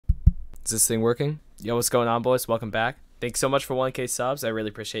Is this thing working? Yo, what's going on, boys? Welcome back. Thanks so much for 1K subs. I really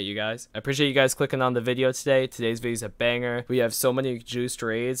appreciate you guys. I appreciate you guys clicking on the video today. Today's video is a banger. We have so many juiced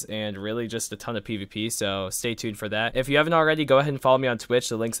raids and really just a ton of PvP, so stay tuned for that. If you haven't already, go ahead and follow me on Twitch.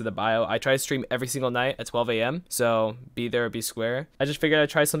 The link's in the bio. I try to stream every single night at 12 a.m., so be there or be square. I just figured I'd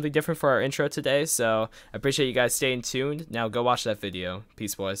try something different for our intro today, so I appreciate you guys staying tuned. Now go watch that video.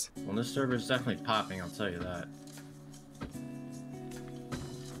 Peace, boys. Well, this server is definitely popping, I'll tell you that.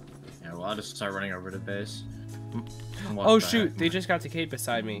 Yeah, well, I'll just start running over to base. Oh shoot, they just got the Kate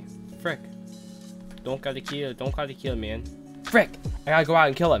beside me. Frick. Don't gotta kill, man. Frick! I gotta go out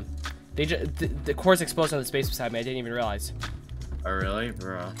and kill him. They just the core's exploded on the space beside me. I didn't even realize. Oh really,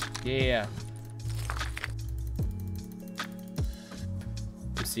 bro? Yeah.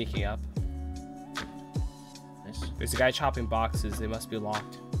 I'm sneaking up. Nice. There's a guy chopping boxes. They must be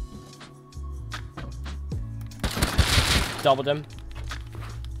locked. Doubled him.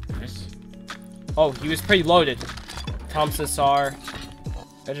 Nice. Oh, he was pretty loaded. Thompson SAR.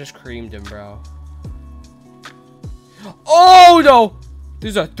 I just creamed him, bro. Oh no!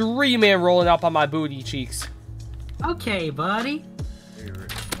 There's a 3-man rolling up on my booty cheeks. Okay, buddy.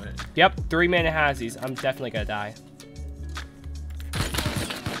 Yep, 3-man and Hazzies. I'm definitely gonna die.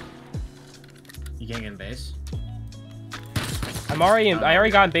 You can't get in base? I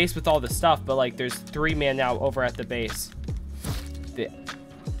already got in base with all the stuff, but like there's 3-man now over at the base.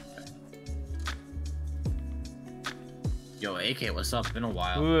 Yo, AK, what's up? Been a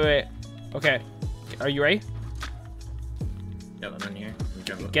while. Wait. Okay. Are you ready? Yep, I'm in here.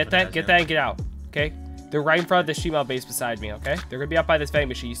 Get that, and get out. Okay? They're right in front of the Shemale base beside me, okay? They're gonna be up by this vending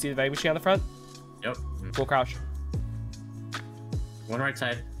machine. You see the vending machine on the front? Yep. Full crouch. One right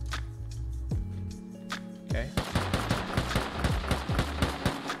side. Okay.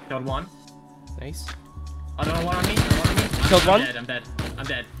 Killed one. Nice. Oh, no, one on me. Killed one. I'm dead. I'm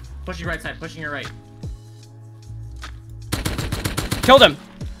dead. Pushing right side. Pushing your right. Killed him.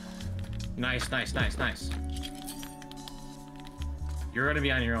 Nice. You're gonna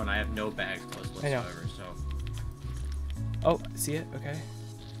be on your own. I have no bags close whatsoever, so. Oh, see it? Okay.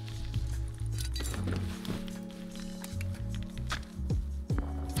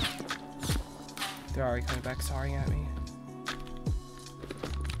 They're already coming back, sorry at me.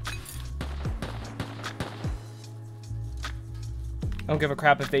 I don't give a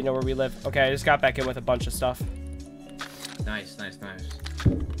crap if they know where we live. Okay, I just got back in with a bunch of stuff. Nice. Hey,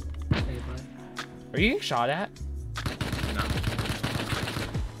 buddy. Are you getting shot at? No.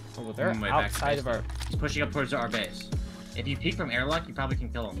 Oh, well, they're outside of our... He's pushing up towards our base. If you peek from airlock, you probably can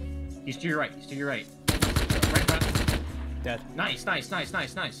kill him. He's to your right. Right front. Dead. Nice. Come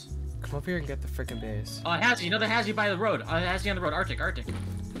over here and get the freaking base. Oh, Hazzy. Another Hazzy by the road. Hazzy on the road. Arctic. I'm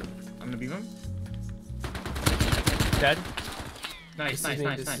gonna beam him. Dead. Nice.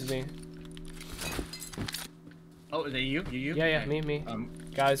 This is me. Oh, is that you? You? Yeah, okay. me.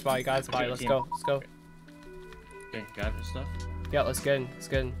 Guys, bye. Let's go. Okay, got this stuff. Yeah, let's get in.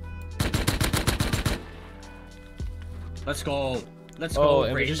 Let's go. Oh,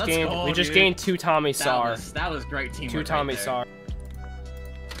 and we just gained 2 Tommy SAR. That was great teamwork. 2 Tommy right SAR.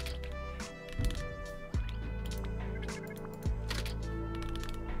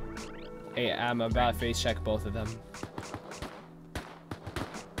 Hey, I'm about to face check both of them.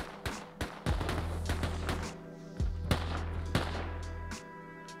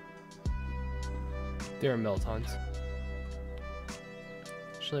 They're in Miltons.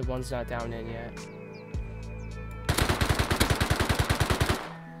 Actually, one's not down in yet.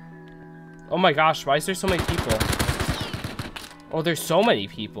 Oh my gosh, why is there so many people? Oh, there's so many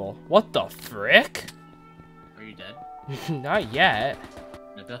people. What the frick? Are you dead? Not yet.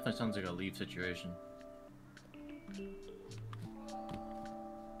 It definitely sounds like a leave situation.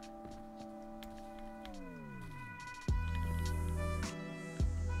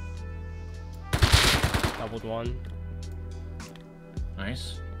 Doubled one.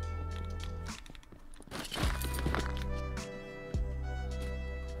 Nice.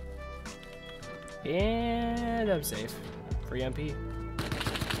 And I'm safe. Free MP.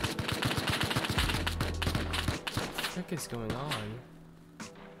 What the heck is going on?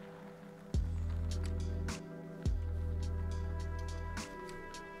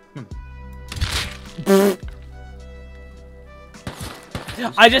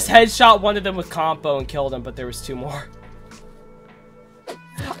 I just headshot one of them with combo and killed him, but there was 2 more.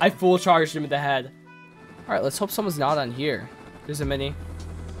 I full charged him in the head. Alright, let's hope someone's not on here. There's a mini.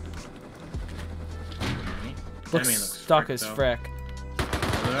 Looks stuck as frick.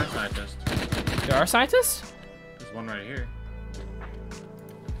 There are scientists. There are scientists? There's one right here.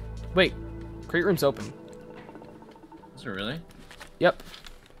 Wait, crate room's open. Is it really? Yep.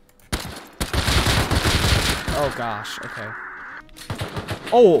 Oh gosh, okay.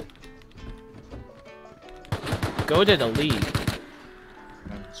 Oh! Go to the lead.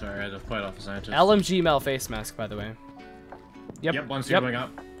 Oh, sorry, I had to fight off a scientist. LMG metal face mask, by the way. Yep. Yep, one going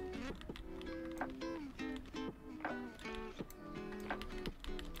up.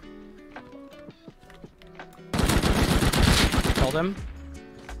 Killed him.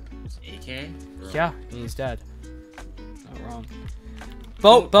 It's AK? Yeah, he's dead. Not wrong.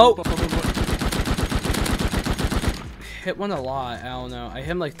 Boat! Hit one a lot. I don't know. I hit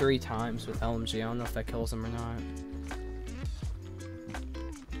him like 3 times with LMG. I don't know if that kills him or not.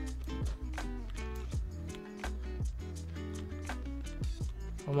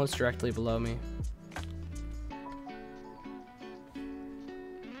 Almost directly below me.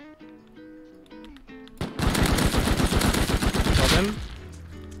 Killed him.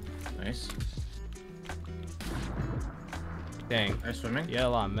 Nice. Dang. Are you swimming? You had a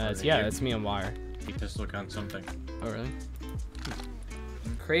lot of meds. Yeah, that's me on wire. Keep this look on something. Oh, really?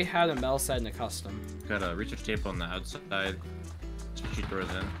 Crate had a metal side and a custom. Got a research tape on the outside. She throws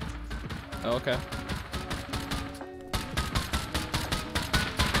in. Oh, okay.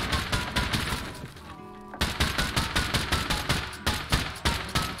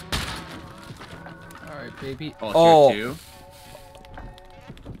 Alright, baby. Oh, tier 2.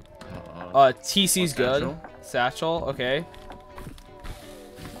 TC's good. Satchel, okay.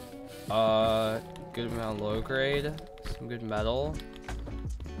 Good amount of low grade. Some good metal.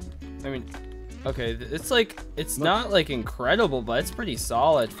 I mean, okay, it's like, it's not like incredible, but it's pretty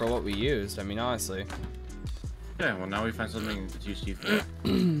solid for what we used. I mean, honestly. Yeah, well now we find something that's useful for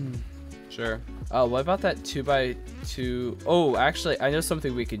it. Sure. What about that 2x2? Oh, actually, I know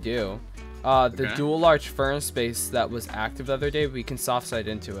something we could do. The dual large furnace space that was active the other day, we can soft side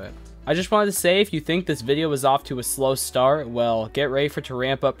into it. I just wanted to say, if you think this video was off to a slow start, well, get ready for it to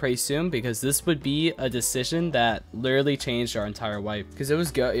ramp up pretty soon, because this would be a decision that literally changed our entire wipe. Because it was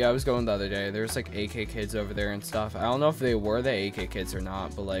good. Yeah, I was going the other day. There was like AK kids over there and stuff. I don't know if they were the AK kids or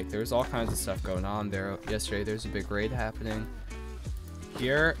not, but like there was all kinds of stuff going on there. Yesterday, there's a big raid happening.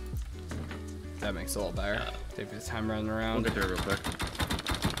 Here, that makes it a little better. Take the time running around. We'll get there real quick.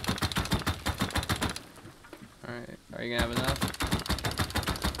 Alright, are you gonna have enough?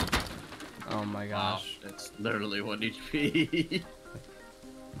 Oh my gosh. Wow, that's literally 1 HP.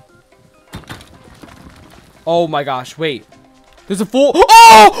 Oh my gosh, wait. There's a full.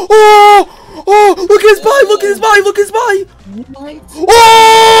 Oh! Oh! Oh! Look at his body! Look at his body! Look at his body! What?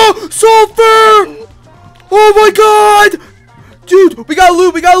 Oh! Sulfur! Oh my god! Dude, we got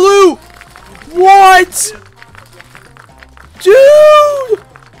loot! We got loot! What? Dude!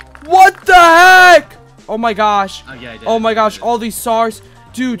 What the heck? Oh my gosh. Oh, yeah, I did. Oh my gosh, all these SARS.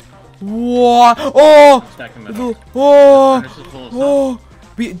 Dude. What? Oh! Oh! Oh!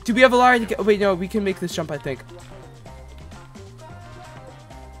 Do we have a ladder to get? Wait, no, we can make this jump, I think.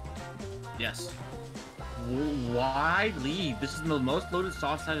 Yes. Why leave? This is the most loaded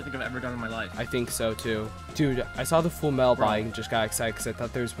soft side I think I've ever done in my life. I think so too. Dude, I saw the full metal body and just got excited because I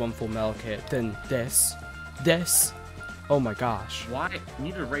thought there was one full metal kit. Then this. Oh my gosh. Why? We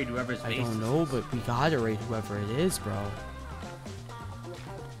need to raid whoever's base. I don't know, but we gotta raid whoever it is, bro.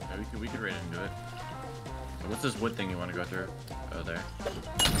 Yeah, we could raid into it. What's this wood thing you want to go through? Oh, there.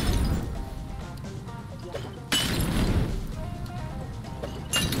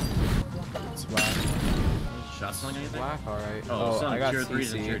 It's whack. Shot selling anything? Whack, alright. Oh, I got tier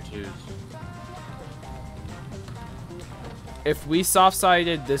 3s and CC. tier 2s. If we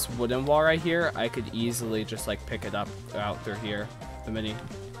soft-sided this wooden wall right here, I could easily just like pick it up out through here. The mini.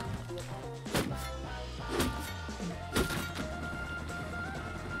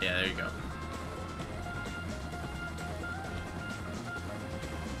 Yeah, there you go.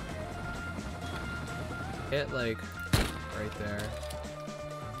 Hit like right there.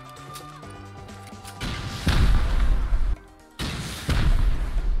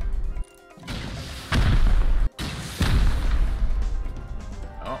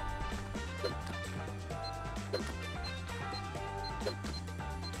 Oh.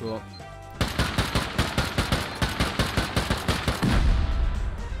 Cool.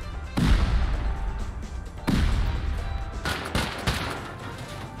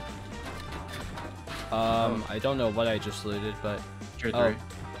 I don't know what I just looted, but Tier 3.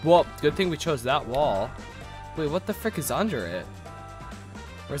 well, good thing we chose that wall. Wait, what the frick is under it?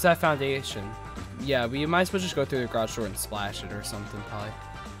 Where's that foundation? Yeah, we might as well just go through the garage door and splash it or something, probably.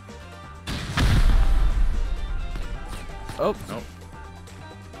 Oh, Nope.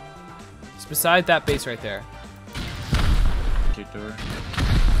 it's beside that base right there. Tier door.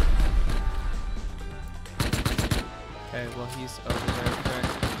 Okay, well he's over there. Okay.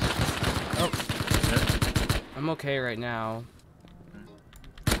 Oh, I'm okay right now.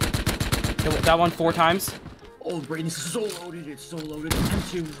 That one 4 times. Oh, Brayden, this is so loaded. It's so loaded.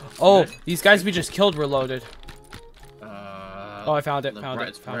 M2. Oh, these guys we just killed were loaded. Oh, I found it. Found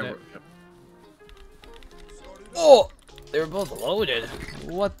it. Oh, they were both loaded.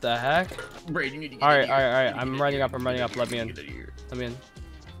 What the heck? Brayden, you need to get All right. I'm running up. Let me in. Let me in.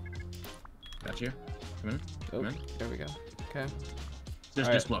 Got you. Come in. Come in. There we go. Okay.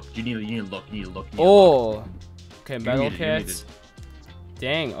 Just look. You need to look. Oh. Okay, metal kits.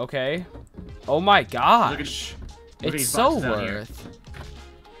 Dang. Okay. Oh my gosh. It's so worth.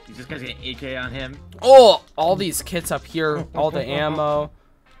 This guy's got an AK on him. Oh, all these kits up here, all the ammo.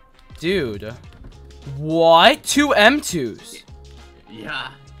 Dude. What? 2 M2s.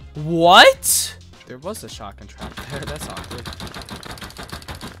 Yeah. What? There was a shotgun trap there. That's awkward.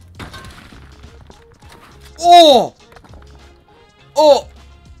 Oh! Oh!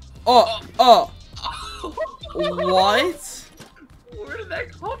 Oh! What? Where did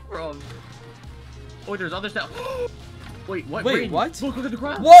that come from? Oh, there's other stuff. Wait, what? Wait, Brayden, what? Look at the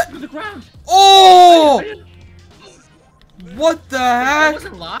ground. What? Look at the ground. Oh! What the heck? That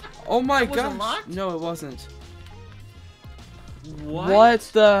wasn't locked? Oh my That wasn't gosh. locked? No, it wasn't. What? What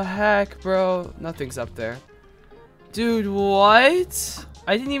the heck, bro? Nothing's up there. Dude, what?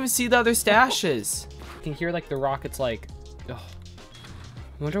 I didn't even see the other stashes. You can hear like the rockets like... Ugh.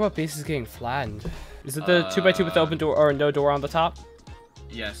 I wonder what base is getting flattened. Is it the 2x2 with the open door or no door on the top?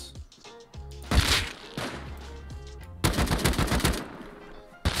 Yes.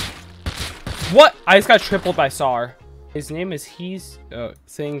 What? I just got tripled by SAR. His name is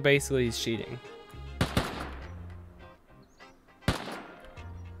saying basically he's cheating.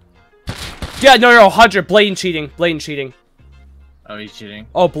 Yeah, no, 100. Blatant cheating. Blatant cheating. Oh, he's cheating.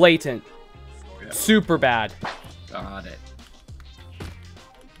 Oh, blatant. Yeah. Super bad. Got it.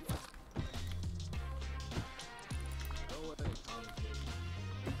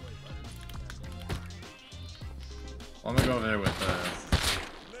 I'm gonna go over there with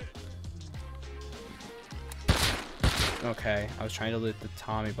Okay, I was trying to loot the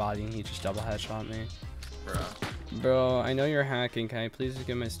Tommy body and he just double headshot me. Bruh. Bro, I know you're hacking. Can I please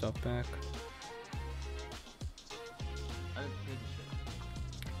get my stuff back?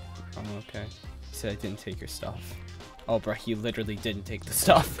 Oh, okay. He said I didn't take your stuff. Oh, bro, he literally didn't take the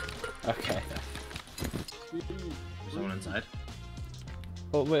stuff. Okay. There's someone inside.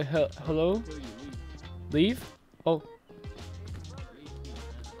 Oh, wait, hello? Leave? Oh.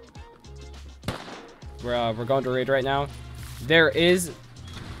 We're going to raid right now. There is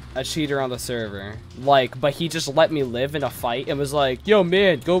a cheater on the server. Like, but he just let me live in a fight and was like, yo,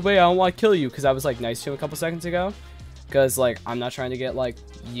 man, go away. I don't want to kill you. Because I was, like, nice to him a couple seconds ago. Because, like, I'm not trying to get, like,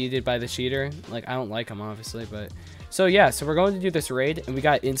 yeeted by the cheater. Like, I don't like him, obviously. But, so, yeah. So, we're going to do this raid. And we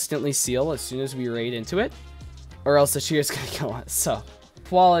got instantly seal as soon as we raid into it. Or else the cheater's going to kill us. So,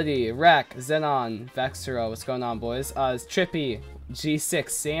 Quality, Rec, Xenon, Vexero. What's going on, boys? It's Trippy, G6,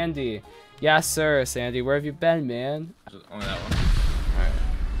 Sandy. Yes, sir, Sandy. Where have you been, man? Only that one. Alright.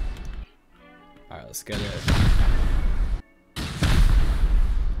 Alright, let's get it.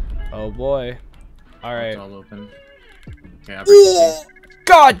 Oh, boy. Alright. It's all open. Okay, I'll break it.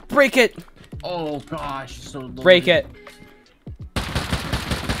 God, break it! Oh, gosh. So loaded. Break it.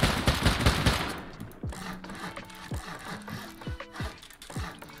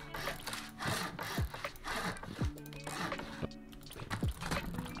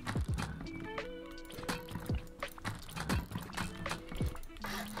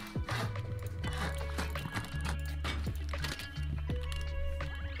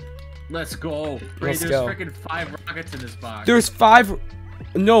 Let's go. Let's There's go. freaking 5 rockets in this box. There's 5.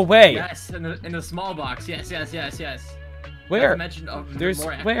 No way. Yes, in the small box. Yes. Where? There's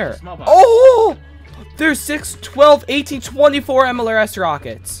where? Small box. Oh! There's 6, 12, 18, 24 MLRS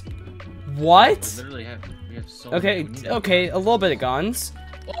rockets. What? We have so Okay, many. okay, a little bit of guns.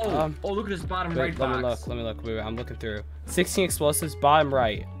 Oh, look at this bottom right box. Let me look. Wait, I'm looking through. 16 explosives, bottom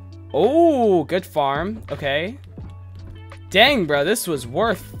right. Oh, good farm. Okay. Dang, bro, this was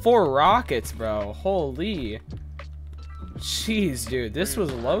worth 4 rockets, bro. Holy. Jeez, dude, this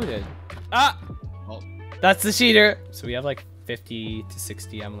was loaded. Ah! Oh. That's the cheater. So we have like 50 to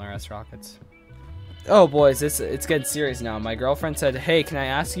 60 MLRS rockets. Oh, boys, it's getting serious now. My girlfriend said, hey, can I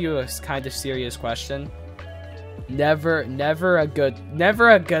ask you a kind of serious question? Never a good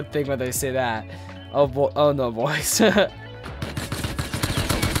thing when they say that. Oh, oh no, boys.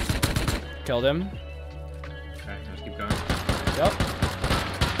 Killed him. Okay, let's keep going. Yep.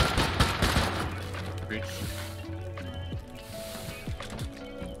 Breach.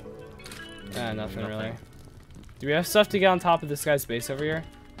 Nothing really. Do we have stuff to get on top of this guy's base over here?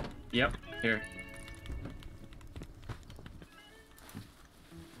 Yep. Here.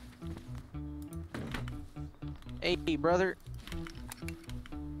 Hey, brother.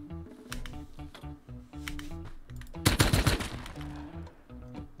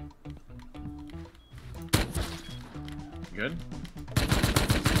 Good.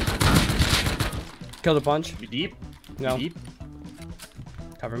 Killed a bunch. You deep? No. You deep?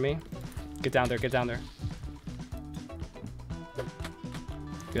 Cover me. Get down there. Get down there.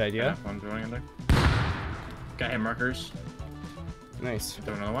 Good idea. Yeah, I'm throwing in there. Got hit markers. Nice.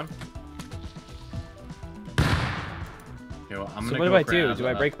 Throw another one. Okay, well, I'm So gonna what do go I do? grab, Do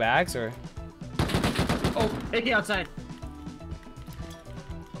I break bags or? Oh, AK outside.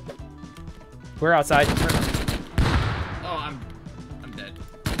 We're outside. Oh, I'm dead.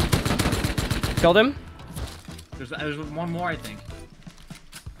 Killed him. There's one more, I think.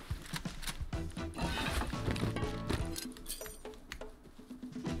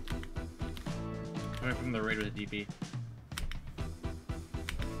 Coming from the raid with a DP.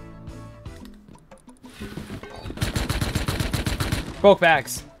 Broke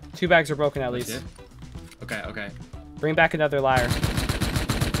bags. 2 bags are broken at least. Did? Okay, okay. Bring back another liar.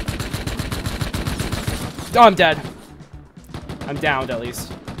 Oh, I'm dead. I'm downed at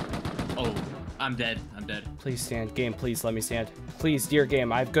least. Oh, I'm dead. I'm dead. Please stand. Game, please let me stand. Please, dear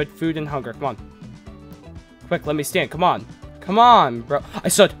game. I have good food and hunger. Come on. Quick, let me stand. Come on. Come on, bro. I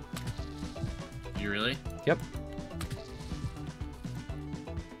stood. You really? Yep.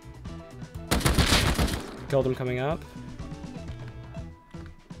 Killed him coming up.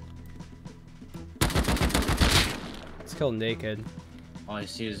 Let's kill naked. All I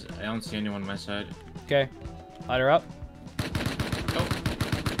see is I don't see anyone on my side. Okay. Ladder up. Oh,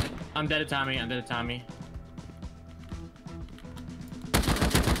 I'm dead at Tommy. I'm dead at Tommy.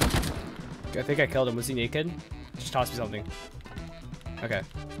 I think I killed him. Was he naked? Just toss me something. Okay.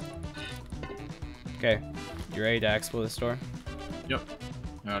 Okay. You ready to explode this door? Yep.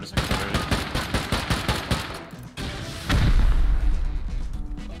 No, just accelerated.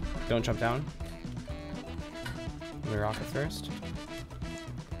 Don't jump down. Let me rocket first.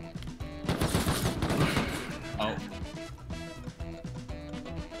 Oh.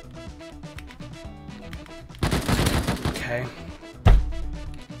 Okay.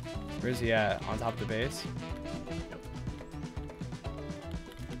 Where's he at? On top of the base?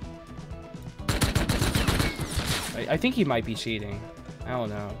 I think he might be cheating. I don't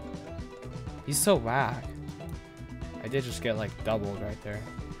know. He's so whack. I did just get like doubled right there.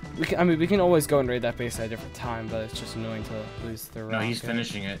 We can always go and raid that base at a different time, but it's just annoying to lose the rocket. No, he's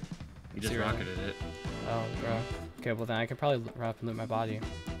finishing it. He just Zero. rocketed it. Oh, bro. Okay, well then I can probably run up and loot my body.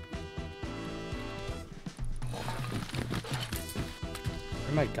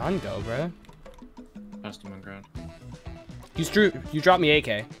 Where'd my gun go, bro? Custom on ground. You dropped me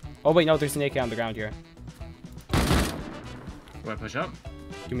AK. Oh wait, no, there's an AK on the ground here. Do I push up?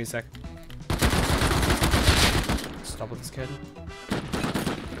 Give me a sec. Stop with this kid.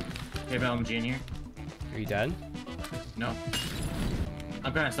 Hey, LMG in here. Are you dead? No.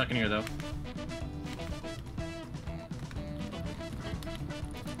 I'm kind of stuck in here though.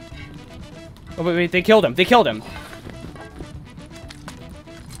 Oh wait, they killed him. They killed him.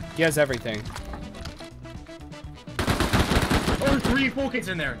 He has everything. Oh, 3 full kits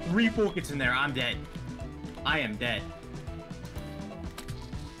in there. 3 full kits in there. I'm dead. I am dead.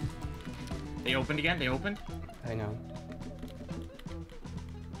 They opened again? They opened? I know.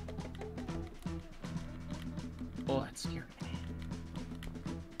 Oh, that scared me.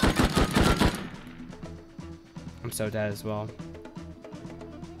 I'm so dead as well.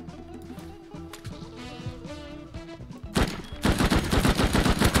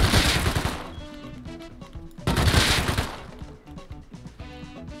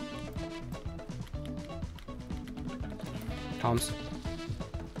 Toms.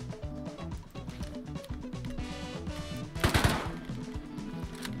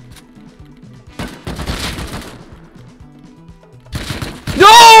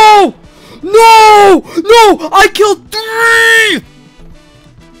 No! No! No! I killed 3!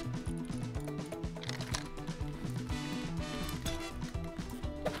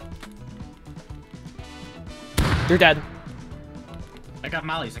 You're dead. I got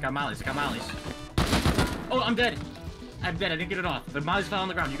mollies. I got mollies. I got mollies. Oh, I'm dead. I'm dead. I didn't get it off. The mollies fell on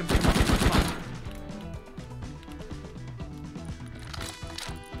the ground. You can pick them up. Come on.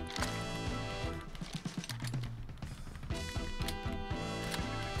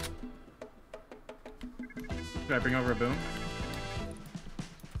 Do I bring over a boom?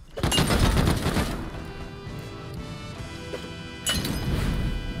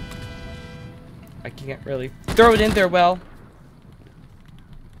 I can't really throw it in there well.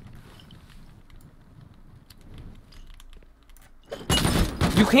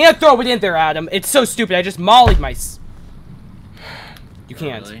 You can't throw it in there, Adam. It's so stupid. I just mollied my... You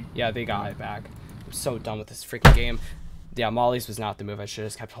can't. Really? Yeah, they got it back. I'm so done with this freaking game. Yeah, mollies was not the move. I should have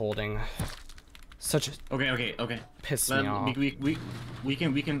just kept holding. Such a... Okay. Piss me off. We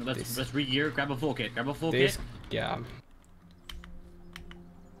can let's re-gear. Grab a full kit. Kit. Yeah.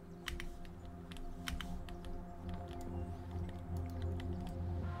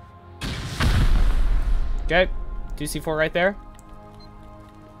 Okay. 2C4 right there.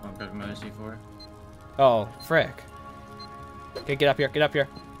 I'll grab another C4. Oh, frick. Okay, get up here.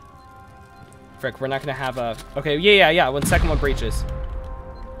 Frick, we're not gonna have a... Okay, yeah. When second one breaches.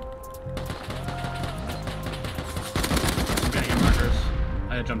 I'm gonna get markers.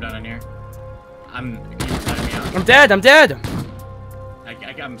 I had to jump down in here. Can you let me out? I'm dead!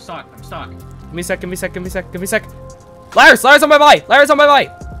 I'm stuck. Give me a sec. Lars on my body!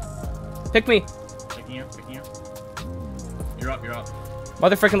 Pick me. Picking you. You're up.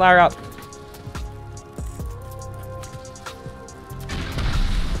 Motherfucking Lar up.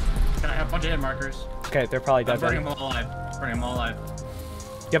 I have a bunch of hit markers. Okay, they're probably dead. I'm burning them all alive.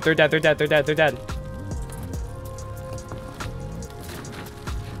 Yep, they're dead.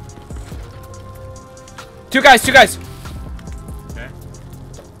 Two guys. Okay.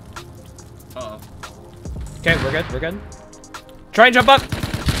 Uh-oh. Okay, we're good. Try and jump up.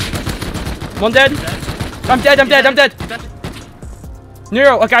 One dead. I'm dead.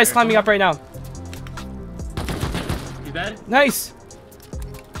 Nero, a guy's climbing up right now. You dead? Nice.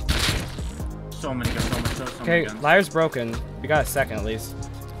 So many guns. Okay, Liar's broken. We got a second at least.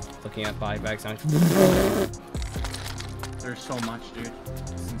 Looking at body bags now. There's so much, dude.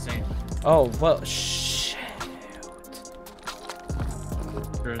 It's insane. Oh, well, shit.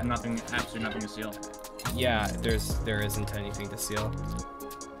 There's absolutely nothing to seal. Yeah, there isn't anything to seal.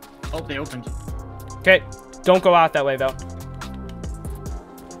 Oh, they opened. Okay, don't go out that way though.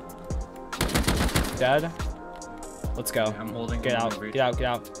 Dead. Let's go. I'm holding. Get out.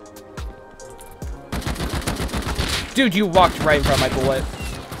 Dude, you walked right in front of my bullet.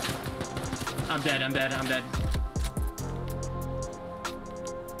 I'm dead.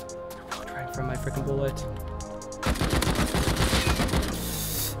 Walked right in front of my freaking bullet.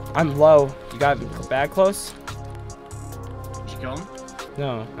 I'm low. You got bag close? Did you kill him?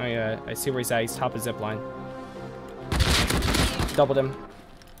 No. Oh yeah. I see where he's at. He's top of zip line. Doubled him.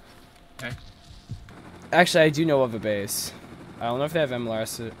 Okay. Actually, I do know of a base. I don't know if they have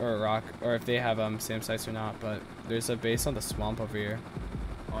MLRS or rock, or if they have SAM sites or not, but there's a base on the swamp over here.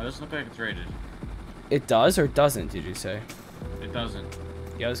 Oh, it doesn't look like it's rated. It does or doesn't, did you say? It doesn't.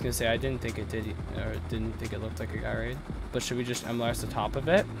 Yeah, I was gonna say I didn't think it did, or didn't think it looked like a guy raid. But should we just MLRS the top of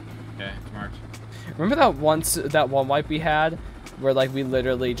it? Okay, it's marked. Remember that one wipe we had, where like we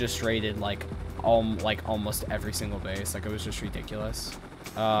literally just raided like almost every single base. Like it was just ridiculous.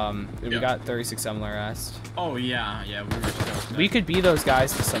 We got 36 MLRS. Oh yeah, we were just We could be those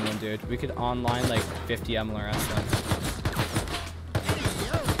guys to someone, dude. We could online like 50 MLRS them.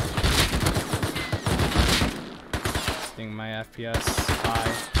 Sting my FPS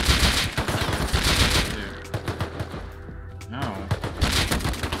high. Dude. No.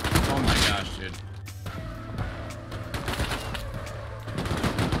 Oh my gosh, dude.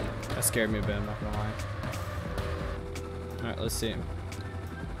 That scared me a bit, I'm not gonna lie. Alright, let's see.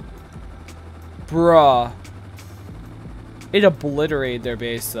 Bruh. It obliterated their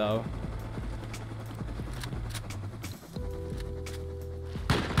base, though.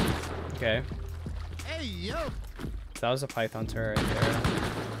 Okay. Hey, yo. That was a python turret right there.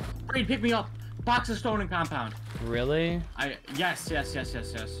 Raid, pick me up. Box of stone and compound. Really? Yes. Yeah.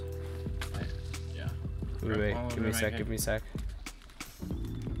 Wait, give me a sec.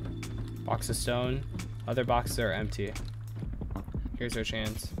 Box of stone. Other boxes are empty. Here's our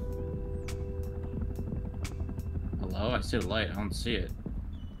chance. Hello? I see the light. I don't see it.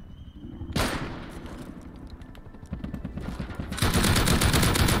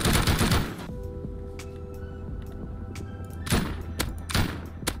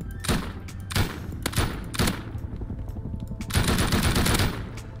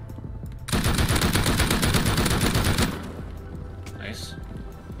 Nice.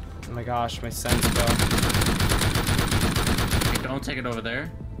 Oh my gosh, my sense go. Okay, don't take it over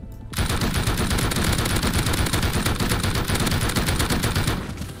there.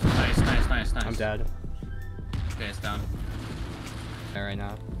 Nice. I'm dead. Okay, it's down. There right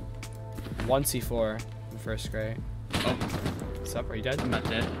now. 1C4 in first grade. Oh, What's up? Are you dead? I'm not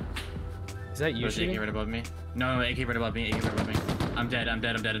dead. Is that you There's AK shooting? right above me. No, AK right above me. I'm dead.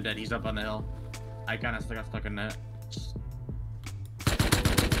 He's up on the hill. I kind of got stuck in that.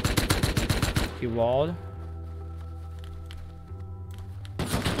 He walled.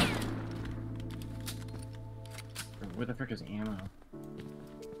 Where the frick is ammo?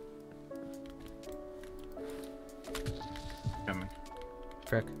 Coming.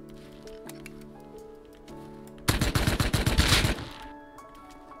 Frick.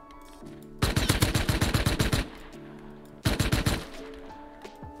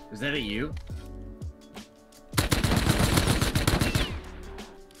 Is that at you?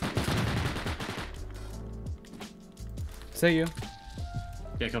 Is that you?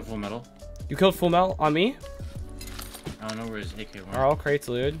 Yeah, I killed Full Metal. You killed Full Metal on me? I don't know where his AK went. Are all crates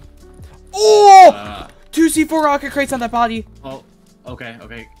looted? Oh! 2 C4 rocket crates on that body. Oh, okay.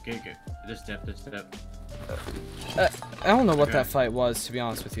 Good. This dip. I don't know what that fight was, to be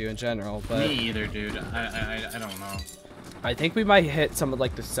honest with you, in general, but Me either, dude. I don't know. I think we might hit some of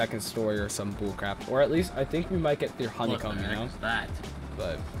like the second story or some bullcrap, or at least I think we might get through honeycomb, What the you know. heck is that?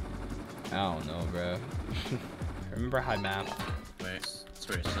 But I don't know, bro. Remember high map? Wait,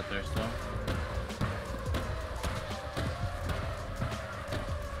 sorry, it's up there still.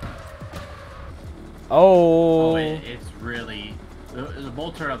 Oh. Oh, it's really. The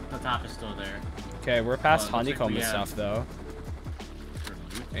bolt turret up the top is still there. Okay, we're past Oh, it looks like honeycomb we and have- stuff though.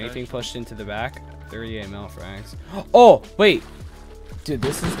 For Anything loot pushed into the back? 38 mil frags. Oh, wait. Dude,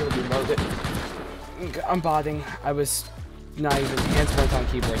 this is gonna be loaded. I'm botting. I was not even hands weren't on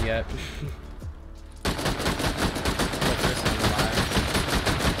keyboard yet.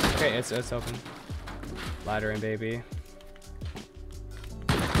 Okay, it's open. Ladder in, baby.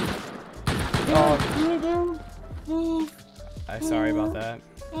 Oh. I'm sorry about that.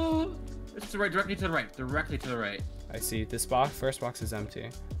 It's to the right, directly to the right. Directly to the right. I see. This box, first box is empty.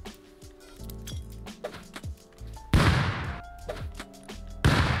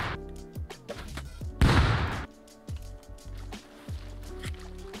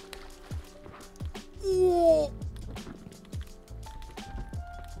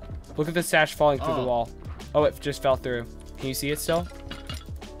 Look at the stash falling through the wall. Oh, it just fell through. Can you see it still?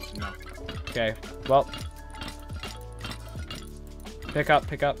 No. Okay. Well. Pick up.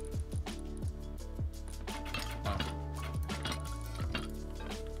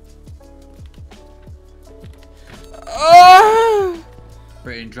 Oh.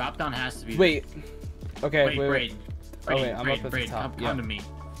 Brayden, drop down has to be. Wait. Okay, wait. Brayden. Oh, wait, I'm up at the Brayden, top. Come to me.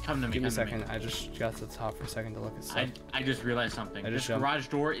 Come to me. Give me a come to second. I just got to the top for a second to look at stuff. I just realized something. I just This jumped. garage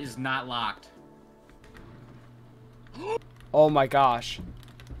door is not locked. Oh my gosh.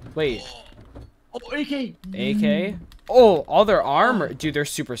 Wait. Oh, AK. AK? Oh, all their armor. Dude, they're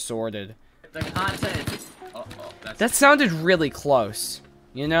super sorted. The content. Oh, that's. That sounded really close.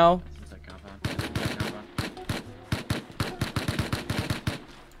 You know? That's like compound.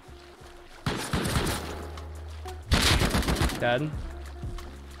 Dead.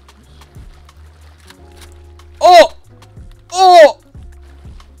 Oh! Oh!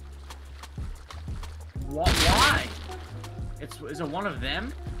 Why? Is it one of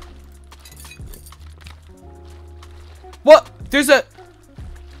them? What? There's a...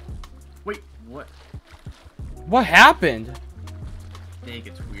 Wait, what? What happened? It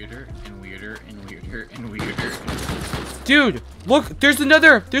gets weirder and weirder and weirder and weirder. Dude, look, there's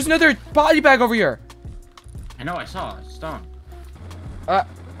another body bag over here. I know, I saw it. Stone.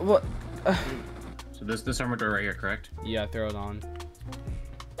 What? So this armor door right here, correct? Yeah, throw it on.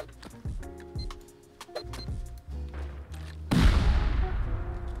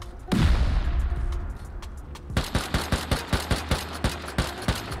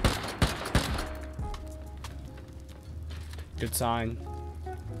 Good sign.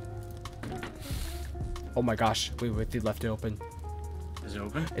 Oh my gosh. Wait, they left it open. Is it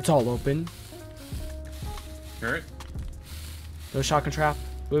open? It's all open. Turret? No shotgun trap.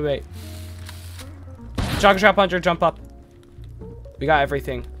 Wait. Shotgun trap hunter, jump up. We got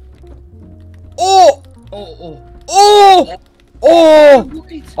everything. Oh! Oh! Oh! Oh!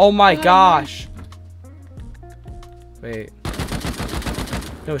 Oh my gosh. Wait.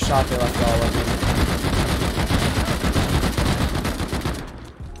 No shot, they left it all open.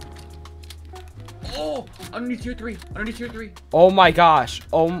 Oh! Underneath tier 3! Underneath tier 3! Oh my gosh.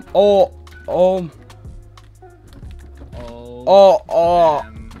 Oh. Oh!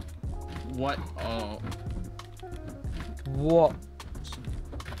 What? Oh. What?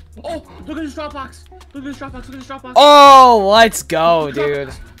 Oh! Look at this drop box! Look at this drop box! Look at this drop box! Oh, let's go, dude.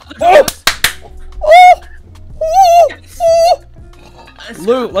 Oh!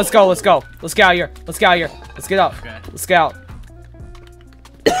 Loot, let's go. Let's get out of here. Let's get out. Okay. Let's get out.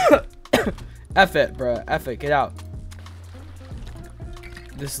 F it, bro. F it. Get out.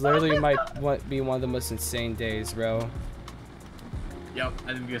 This literally might be one of the most insane days, bro. Yep,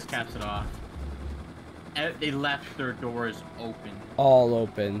 I think this caps it off. And they left their doors open. All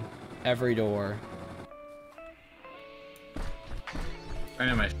open. Every door. Right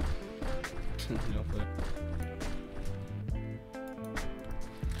on my. No clue.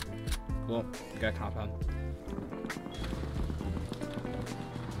 Cool. We got a compound.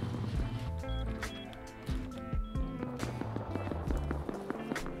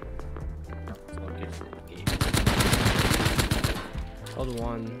 Hold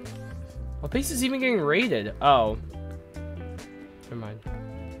one. What base is even getting raided? Oh. Never mind.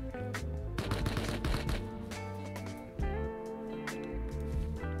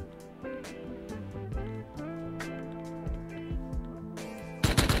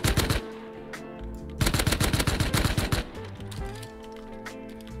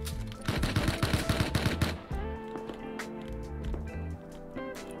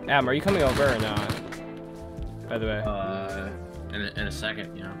 Adam, are you coming over or not? By the way. In a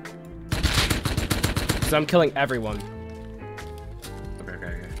second, you know. So I'm killing everyone.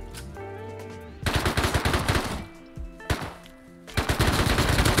 Okay.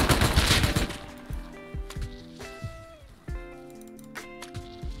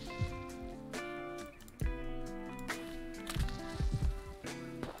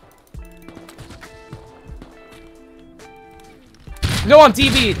 No, I'm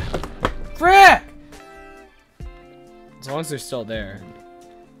DB'd! Frick! As long as they're still there.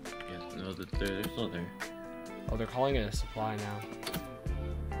 Yeah, no, they're still there. Oh, they're calling it a supply now.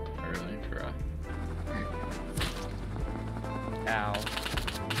 Really? Ow.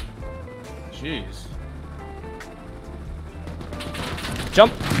 Jeez.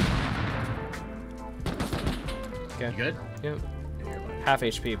 Jump! Okay. You good? Yep. Half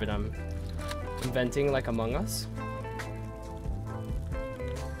HP, but I'm venting like Among Us.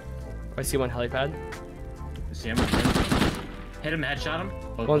 I see one helipad. See him? Hit him, headshot him.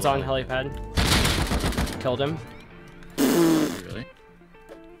 Both One's on bullets. helipad. Killed him. Really?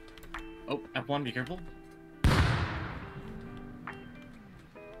 Oh, F1, be careful.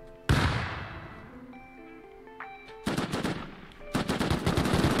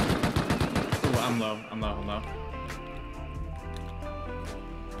 Ooh, I'm low.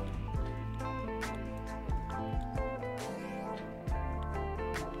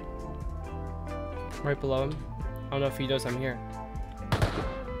 Right below him. I don't know if he knows I'm here.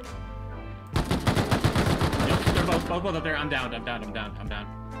 Yep, they're both up there. I'm down.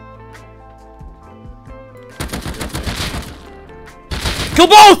 Kill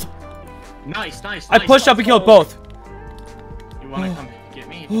both! Nice. I pushed up and killed both. You wanna come get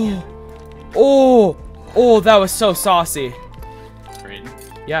me? If you Oh, that was so saucy. can. Great.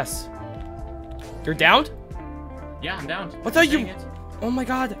 Yes. You're downed? Yeah, I'm down. I thought you. Dang it. Oh my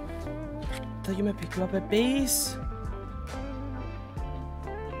god. I thought you might pick you up at base.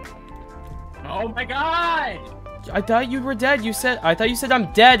 Oh my god! I thought you were dead. I thought you said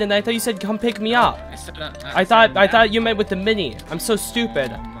I'm dead, and I thought you said come pick me up. I I thought you meant with the mini. I'm so stupid.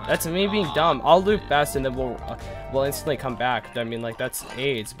 That's me being dumb. I'll loop best, and then we'll instantly come back. I mean, like, that's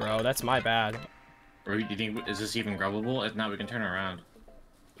AIDS, bro. That's my bad. Or do you think, is this even grubbable? If not, we can turn around.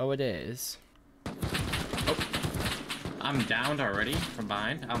 Oh, it is. Oh, I'm downed already from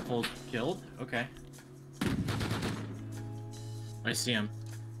behind. I'm full killed. Okay. I see him.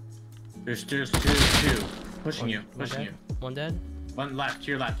 There's two. Pushing you. One dead? One left,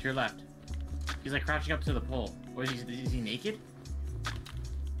 to your left. He's like crouching up to the pole. Or is he naked?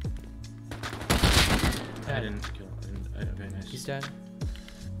 I didn't kill him. Okay, nice. He's dead.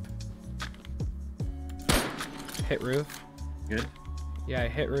 Hit roof. Good. Yeah, I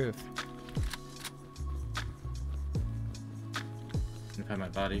hit roof. I'm find my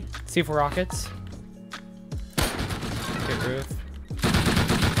body. C4 rockets. Hit roof.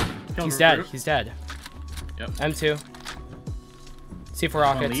 Kill He's him, dead. roof. He's dead. Yep. M2. C4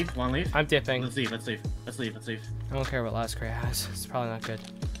 rockets. Wanna leave? I'm dipping. Let's leave. I don't care what last Gray has. It's probably not good.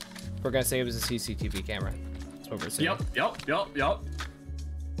 We're gonna say it was a CCTV camera. That's what we're saying. Yep.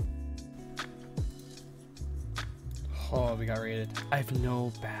 Oh, we got raided. I have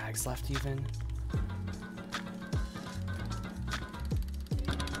no bags left even.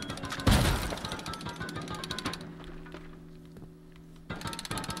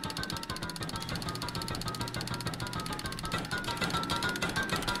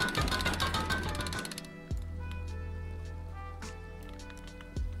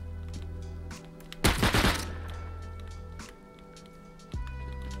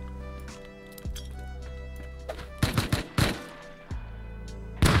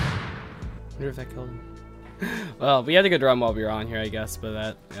 I wonder if that killed him. Well, we had a good run while we were on here, I guess,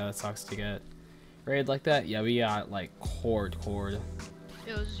 but that sucks to get raided like that. Yeah, we got like cord. Yo,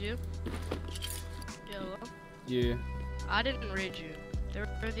 this is you. Yo, hello? Yeah. I didn't raid you. There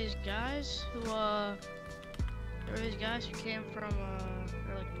were these guys who came from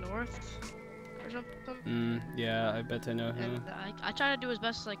or like north or something. Yeah, I bet I know who. And I tried to do as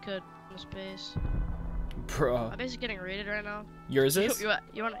best as I could in the space. Bro. I'm basically getting raided right now. Yours is?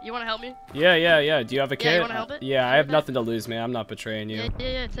 You wanna help me? Yeah. Do you have a kit? Yeah, you wanna help it? Yeah, I You have okay? nothing to lose, man. I'm not betraying you.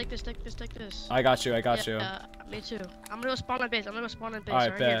 Yeah. Take this. I got you. Yeah, me too. I'm gonna go spawn on base. Alright, Alright,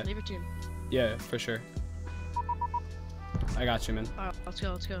 here, bet. leave your team. Yeah, for sure. I got you, man. Alright, let's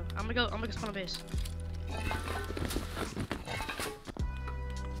go. I'm gonna go spawn on base.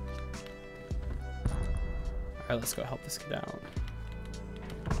 Alright, let's go help this kid out.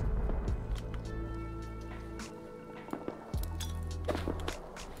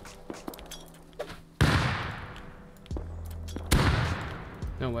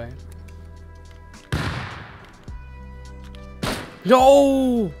 No way.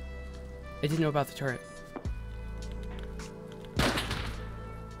 No! I didn't know about the turret.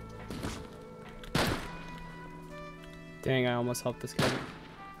 Dang, I almost helped this kid.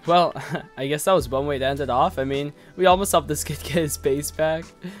 Well, I guess that was one way to end it off. I mean, we almost helped this kid get his base back.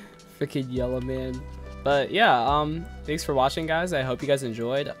 Freaking yellow man. But yeah, thanks for watching, guys. I hope you guys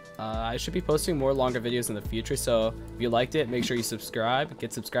enjoyed. I should be posting more longer videos in the future, so if you liked it, make sure you subscribe,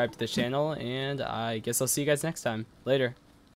 get subscribed to the channel, and I guess I'll see you guys next time. Later.